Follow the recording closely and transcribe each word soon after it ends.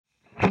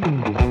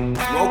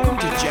Welcome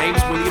to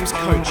James Williams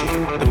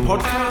Coaching, the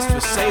podcast for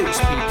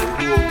salespeople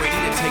who are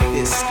ready to take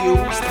their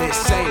skills, their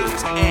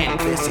sales, and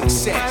their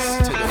success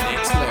to the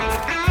next level.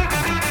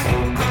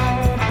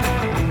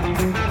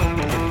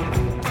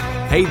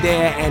 Hey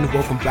there, and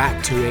welcome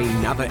back to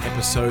another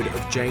episode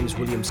of James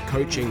Williams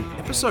Coaching,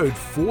 episode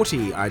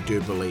 40, I do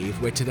believe,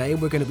 where today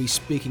we're going to be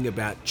speaking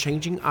about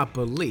changing our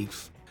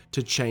belief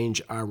to change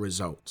our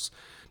results.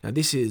 Now,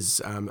 this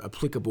is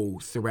applicable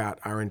throughout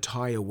our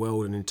entire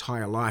world and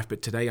entire life,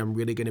 but today I'm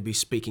really going to be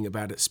speaking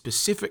about it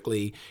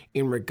specifically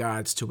in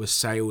regards to a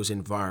sales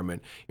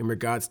environment, in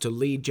regards to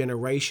lead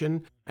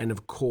generation, and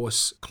of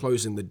course,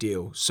 closing the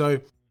deal. So,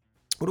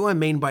 what do I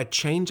mean by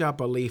change our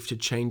belief to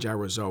change our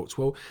results?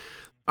 Well,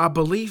 our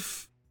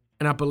belief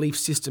and our belief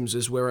systems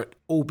is where it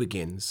all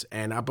begins,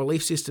 and our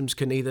belief systems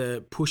can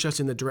either push us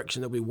in the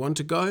direction that we want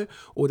to go,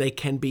 or they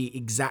can be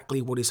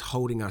exactly what is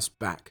holding us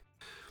back.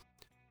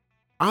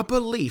 Our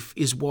belief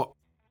is what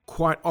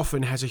quite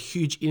often has a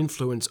huge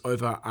influence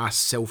over our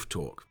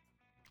self-talk.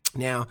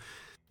 Now,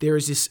 there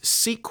is this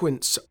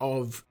sequence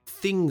of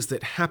things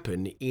that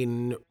happen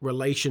in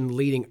relation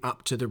leading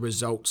up to the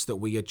results that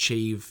we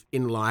achieve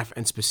in life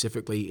and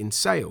specifically in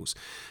sales.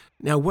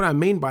 Now, what I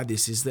mean by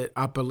this is that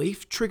our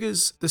belief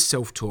triggers the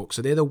self-talk.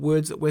 So they're the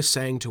words that we're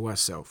saying to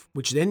ourselves,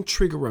 which then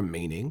trigger a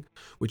meaning,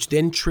 which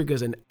then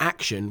triggers an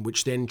action,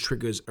 which then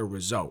triggers a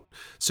result.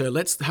 So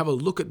let's have a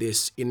look at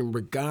this in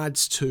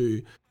regards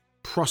to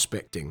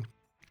prospecting.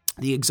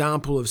 The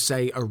example of,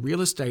 say, a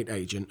real estate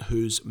agent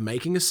who's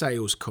making a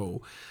sales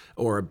call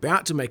or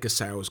about to make a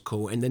sales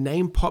call, and the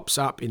name pops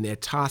up in their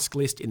task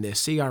list, in their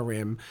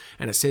CRM,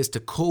 and it says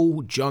to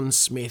call John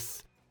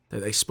Smith,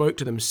 that they spoke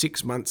to them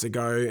 6 months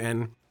ago.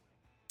 And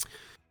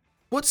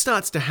what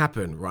starts to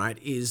happen, right,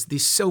 is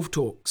this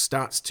self-talk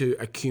starts to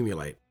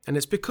accumulate. And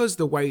it's because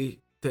the way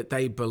that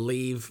they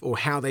believe or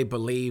how they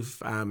believe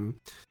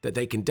that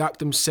they conduct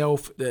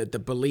themselves,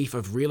 the belief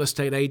of real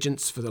estate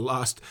agents for the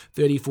last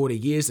 30, 40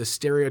 years, the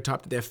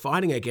stereotype that they're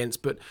fighting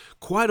against. But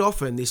quite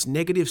often this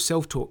negative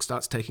self-talk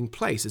starts taking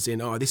place, as in,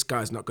 oh, this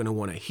guy's not going to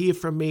want to hear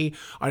from me.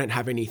 I don't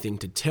have anything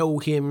to tell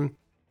him.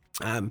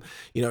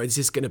 It's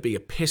just going to be a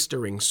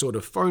pestering sort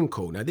of phone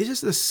call. Now, this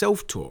is the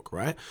self-talk,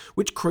 right?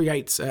 Which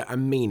creates a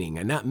meaning.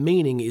 And that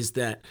meaning is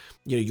that,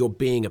 you're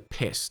being a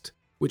pest,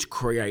 which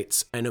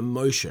creates an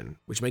emotion,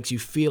 which makes you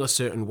feel a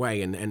certain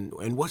way. And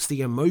what's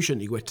the emotion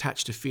that you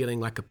attach to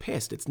feeling like a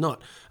pest? It's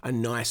not a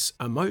nice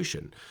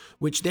emotion,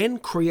 which then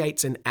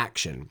creates an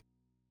action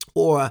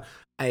or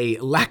a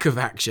lack of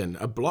action,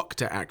 a block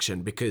to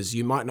action, because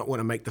you might not want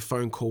to make the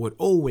phone call at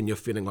all when you're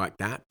feeling like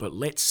that. But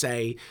let's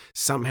say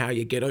somehow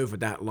you get over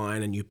that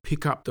line and you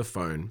pick up the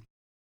phone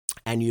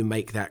and you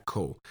make that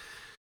call.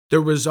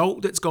 The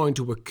result that's going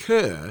to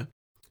occur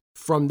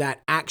from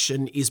that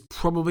action is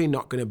probably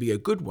not going to be a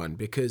good one,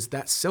 because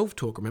that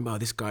self-talk, remember,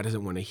 this guy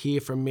doesn't want to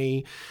hear from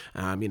me.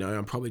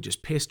 I'm probably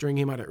just pestering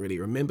him. I don't really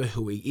remember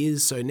who he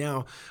is. So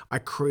now I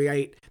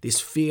create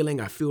this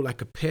feeling, I feel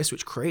like a pest,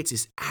 which creates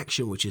this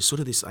action, which is sort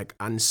of this like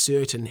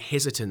uncertain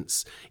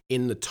hesitance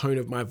in the tone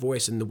of my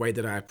voice and the way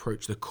that I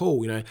approach the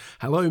call.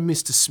 Hello,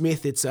 Mr.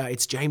 Smith.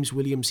 It's James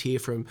Williams here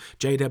from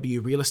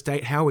JW Real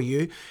Estate. How are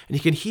you? And you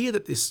can hear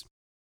that there's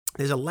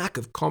a lack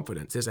of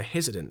confidence, there's a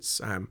hesitance,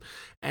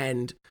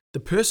 and the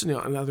person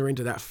on the other end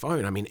of that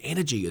phone,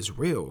 energy is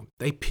real.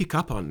 They pick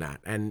up on that,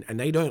 and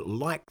they don't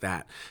like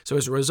that. So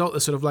as a result, they're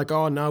sort of like,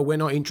 oh no, we're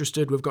not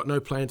interested, we've got no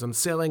plans on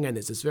selling, and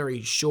it's this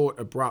very short,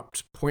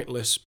 abrupt,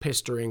 pointless,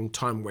 pestering,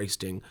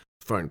 time-wasting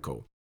phone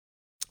call.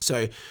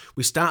 So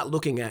we start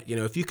looking at,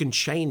 if you can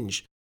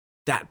change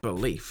that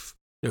belief.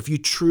 If you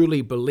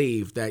truly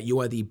believe that you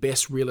are the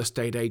best real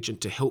estate agent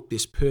to help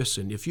this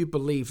person, if you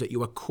believe that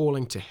you are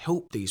calling to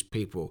help these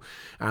people,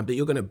 that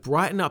you're going to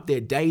brighten up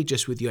their day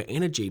just with your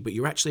energy, but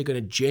you're actually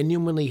going to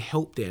genuinely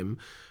help them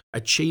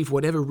achieve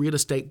whatever real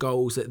estate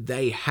goals that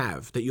they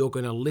have, that you're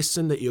going to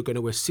listen, that you're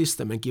going to assist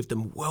them and give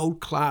them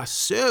world-class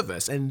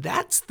service. And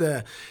that's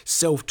the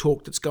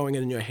self-talk that's going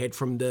on in your head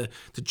from the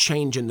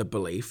change in the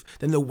belief.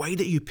 Then the way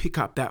that you pick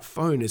up that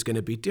phone is going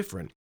to be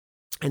different.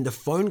 And the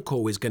phone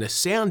call is going to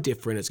sound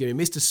different. It's going to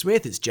be, Mr.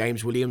 Smith, it's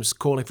James Williams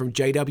calling from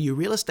JW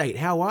Real Estate.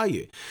 How are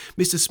you?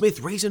 Mr. Smith,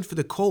 reason for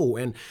the call.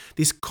 And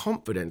this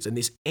confidence and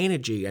this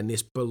energy and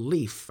this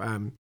belief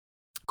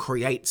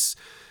creates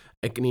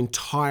an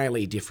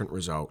entirely different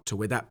result, to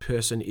where that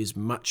person is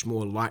much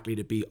more likely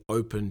to be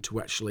open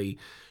to actually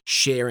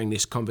sharing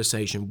this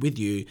conversation with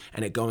you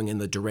and it going in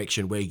the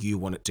direction where you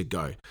want it to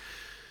go.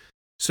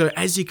 So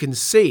as you can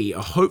see,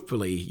 or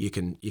hopefully you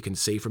can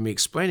see from me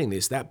explaining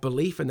this, that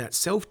belief and that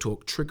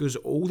self-talk triggers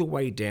all the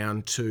way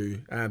down to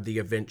the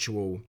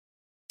eventual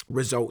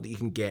result that you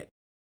can get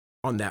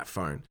on that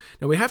phone.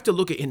 Now we have to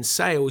look at in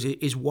sales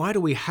is why do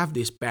we have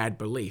this bad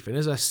belief? And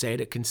as I said,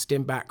 it can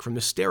stem back from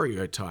the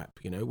stereotype.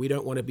 We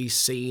don't want to be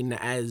seen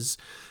as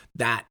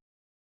that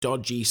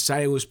dodgy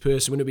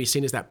salesperson. We want to be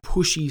seen as that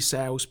pushy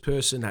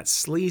salesperson, that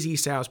sleazy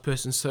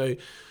salesperson. So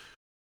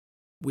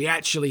we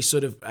actually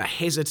sort of are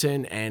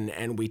hesitant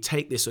and we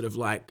take this sort of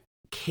like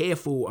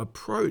careful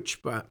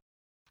approach, but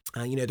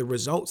the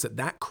results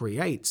that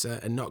creates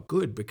are not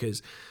good,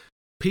 because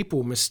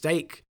people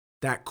mistake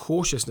that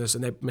cautiousness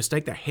and they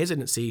mistake that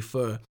hesitancy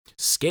for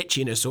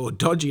sketchiness or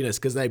dodginess,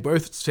 because they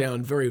both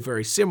sound very,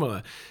 very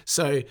similar.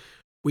 So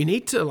you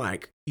need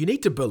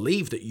to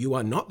believe that you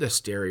are not the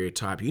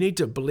stereotype. You need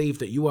to believe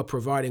that you are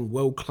providing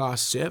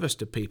world-class service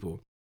to people.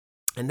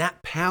 And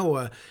that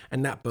power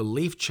and that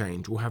belief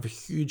change will have a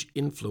huge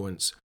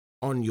influence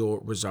on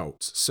your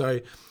results.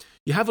 So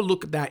you have a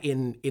look at that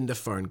in the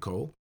phone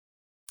call.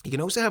 You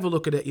can also have a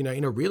look at it,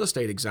 in a real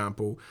estate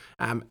example,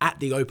 at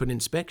the open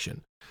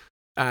inspection.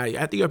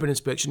 At the open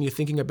inspection, you're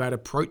thinking about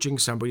approaching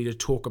somebody to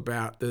talk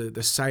about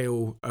the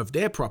sale of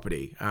their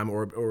property,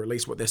 or at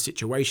least what their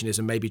situation is,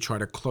 and maybe try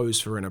to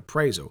close for an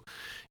appraisal.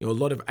 A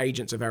lot of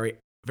agents are very,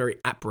 very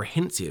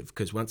apprehensive,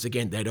 because once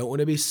again, they don't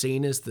want to be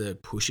seen as the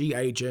pushy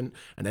agent,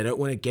 and they don't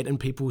want to get in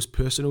people's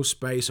personal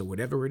space or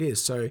whatever it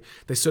is. So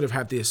they sort of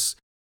have this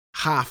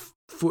half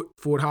foot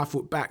forward, half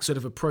foot back sort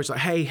of approach, like,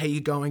 hey, how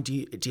you going? Do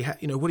you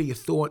what are your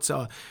thoughts?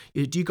 Do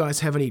you guys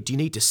have any? Do you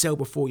need to sell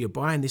before you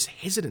buy? And this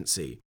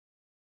hesitancy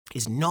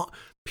is not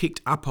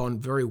picked up on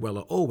very well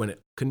at all, when it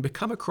can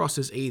become across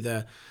as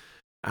either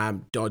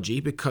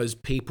dodgy, because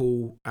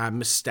people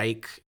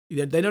mistake.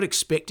 They're not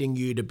expecting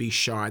you to be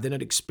shy. They're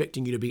not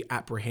expecting you to be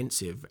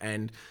apprehensive.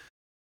 And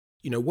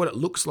what it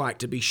looks like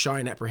to be shy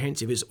and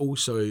apprehensive is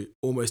also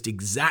almost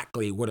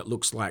exactly what it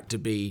looks like to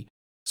be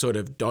sort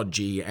of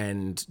dodgy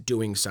and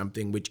doing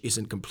something which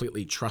isn't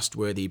completely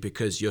trustworthy,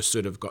 because you're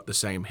sort of got the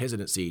same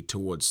hesitancy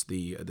towards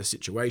the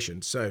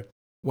situation. So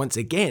once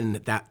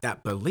again,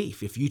 that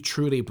belief, if you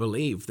truly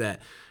believe that,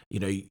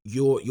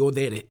 you're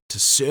there to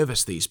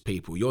service these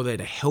people, you're there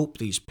to help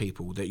these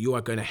people, that you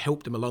are going to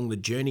help them along the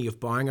journey of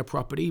buying a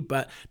property,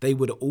 but they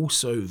would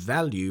also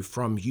value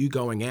from you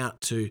going out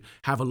to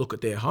have a look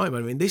at their home.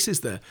 I mean, this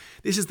is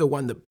the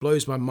one that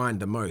blows my mind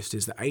the most,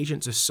 is that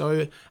agents are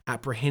so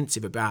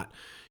apprehensive about,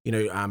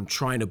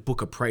 trying to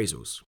book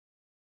appraisals.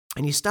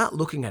 And you start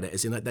looking at it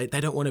as in like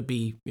they don't want to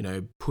be,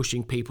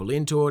 pushing people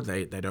into it.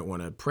 They don't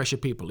want to pressure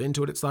people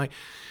into it. It's like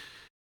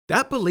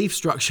that belief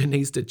structure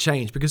needs to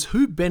change, because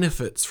who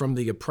benefits from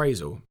the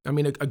appraisal? I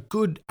mean, a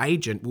good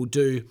agent will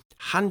do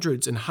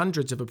hundreds and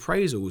hundreds of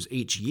appraisals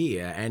each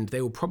year, and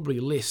they will probably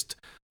list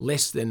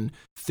less than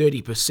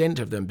 30%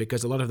 of them,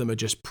 because a lot of them are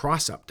just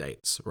price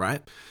updates,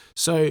 right?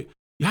 So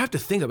you have to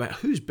think about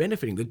who's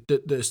benefiting.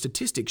 The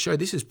statistics show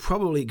this is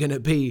probably going to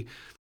be,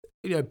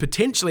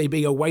 potentially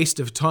be a waste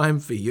of time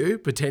for you,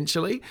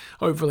 potentially.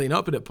 Hopefully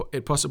not, but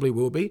it possibly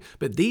will be.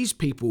 But these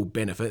people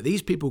benefit.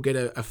 These people get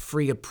a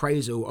free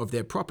appraisal of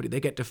their property.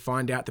 They get to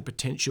find out the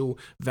potential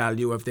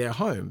value of their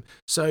home.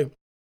 So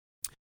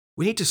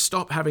we need to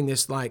stop having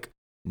this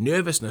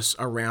nervousness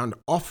around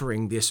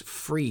offering this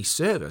free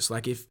service.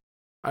 Like, if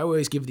I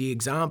always give the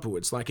example,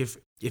 it's like if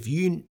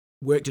you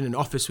worked in an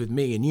office with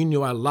me and you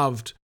knew I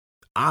loved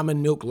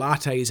almond milk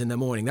lattes in the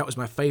morning. That was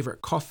my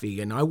favorite coffee.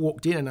 And I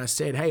walked in and I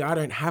said, hey, I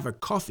don't have a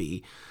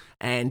coffee.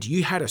 And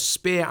you had a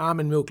spare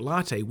almond milk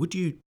latte. Would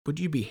you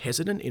be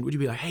hesitant? And would you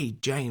be like, hey,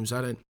 James,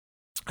 I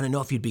don't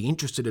know if you'd be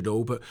interested at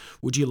all, but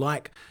would you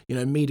like,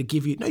 me to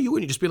give you? No, you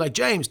wouldn't. Just be like,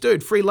 James,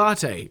 dude, free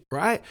latte,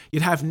 right?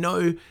 You'd have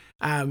no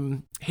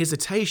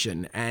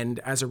hesitation. And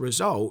as a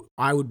result,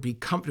 I would be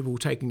comfortable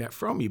taking that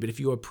from you. But if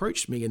you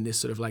approached me in this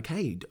sort of like,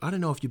 hey, I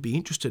don't know if you'd be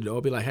interested at all,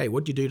 I'd be like, hey,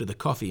 what'd you do to the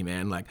coffee,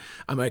 man? Like,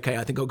 I'm okay.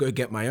 I think I'll go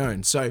get my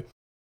own. So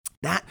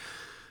that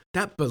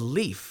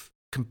belief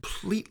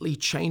completely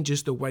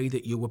changes the way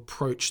that you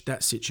approach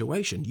that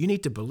situation. You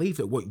need to believe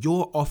that what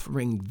you're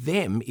offering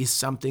them is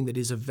something that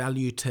is of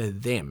value to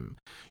them.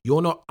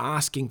 You're not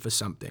asking for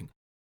something.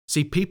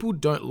 See, people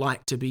don't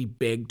like to be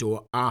begged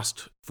or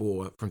asked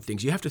for from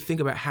things. You have to think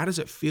about, how does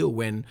it feel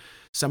when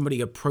somebody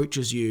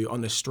approaches you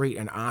on the street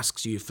and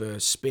asks you for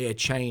spare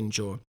change,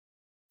 or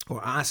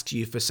asks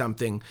you for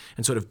something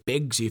and sort of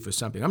begs you for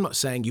something. I'm not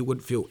saying you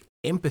wouldn't feel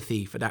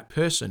empathy for that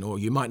person, or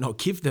you might not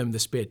give them the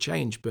spare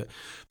change, but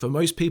for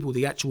most people,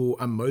 the actual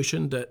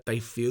emotion that they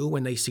feel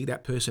when they see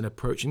that person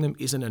approaching them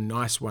isn't a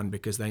nice one,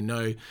 because they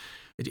know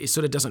it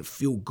sort of doesn't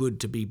feel good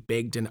to be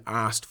begged and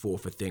asked for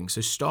things.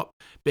 So stop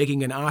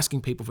begging and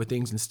asking people for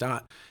things and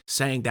start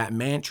saying that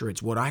mantra,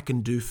 it's what I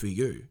can do for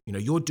you.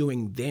 You're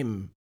doing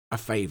them a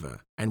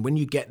favor. And when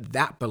you get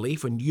that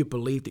belief, when you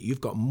believe that you've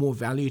got more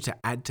value to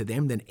add to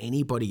them than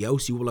anybody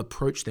else, you will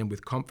approach them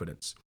with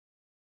confidence.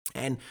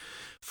 And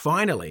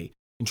finally,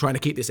 in trying to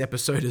keep this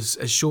episode as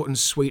short and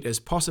sweet as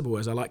possible,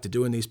 as I like to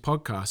do in these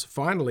podcasts,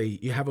 finally,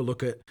 you have a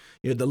look at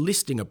the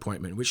listing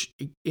appointment, which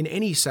in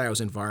any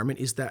sales environment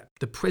is that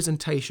the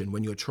presentation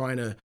when you're trying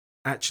to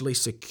actually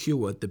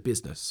secure the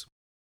business.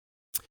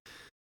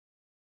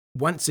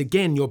 Once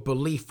again, your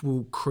belief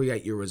will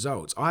create your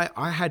results.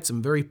 I had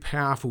some very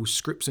powerful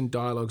scripts and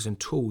dialogues and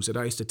tools that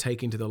I used to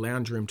take into the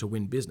lounge room to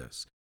win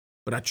business.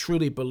 But I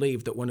truly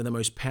believe that one of the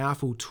most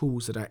powerful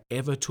tools that I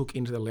ever took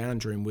into the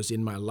lounge room was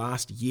in my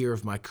last year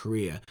of my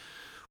career,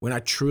 when I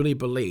truly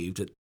believed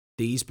that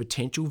these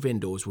potential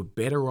vendors were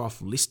better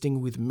off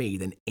listing with me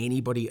than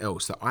anybody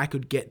else, that I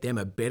could get them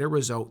a better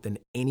result than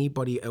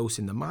anybody else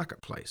in the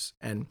marketplace.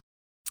 And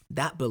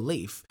that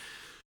belief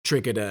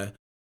triggered a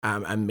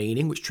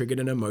meaning, which triggered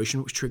an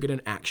emotion, which triggered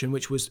an action,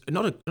 which was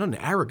not an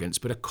arrogance,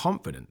 but a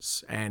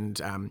confidence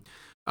and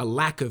a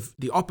lack of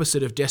the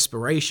opposite of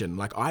desperation.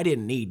 Like, I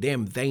didn't need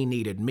them, they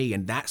needed me.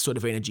 And that sort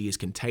of energy is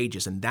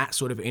contagious. And that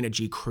sort of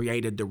energy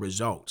created the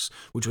results,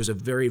 which was a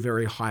very,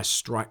 very high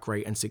strike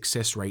rate and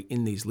success rate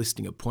in these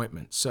listing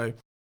appointments. So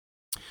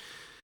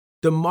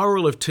the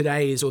moral of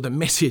today's, or the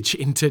message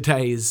in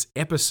today's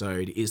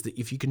episode, is that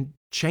if you can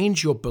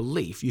change your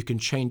belief, you can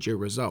change your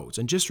results.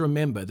 And just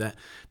remember that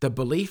the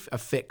belief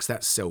affects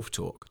that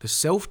self-talk. The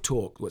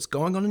self-talk, what's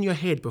going on in your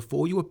head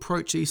before you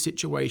approach these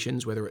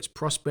situations, whether it's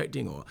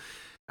prospecting or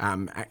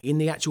in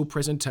the actual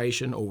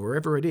presentation or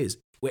wherever it is,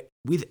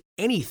 with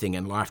anything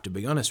in life, to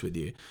be honest with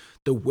you,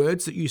 the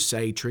words that you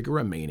say trigger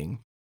a meaning,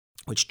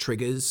 which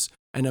triggers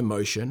an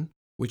emotion,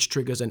 which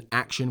triggers an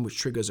action, which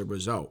triggers a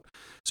result.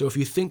 So if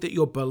you think that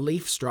your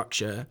belief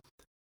structure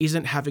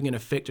isn't having an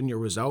effect on your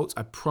results,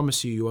 I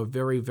promise you are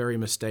very, very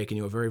mistaken.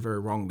 You are very, very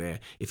wrong there.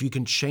 If you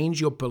can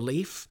change your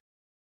belief,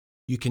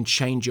 you can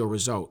change your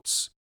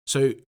results.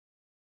 So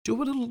do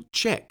a little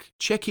check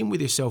in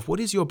with yourself. What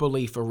is your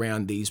belief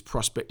around these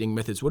prospecting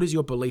methods? What is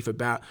your belief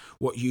about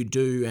what you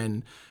do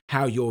and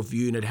how you're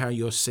viewed and how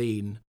you're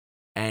seen?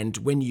 And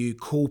when you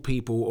call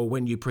people or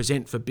when you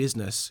present for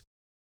business,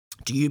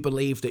 do you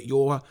believe that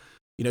you're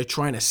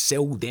trying to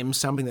sell them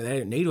something that they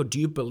don't need? Or do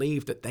you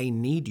believe that they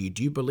need you?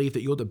 Do you believe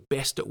that you're the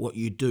best at what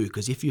you do?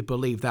 Because if you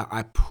believe that,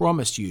 I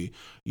promise you,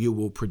 you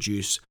will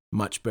produce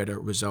much better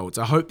results.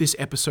 I hope this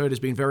episode has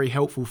been very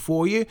helpful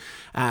for you.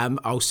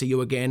 I'll see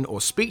you again,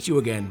 or speak to you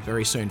again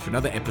very soon for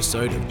another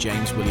episode of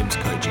James Williams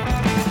Coaching.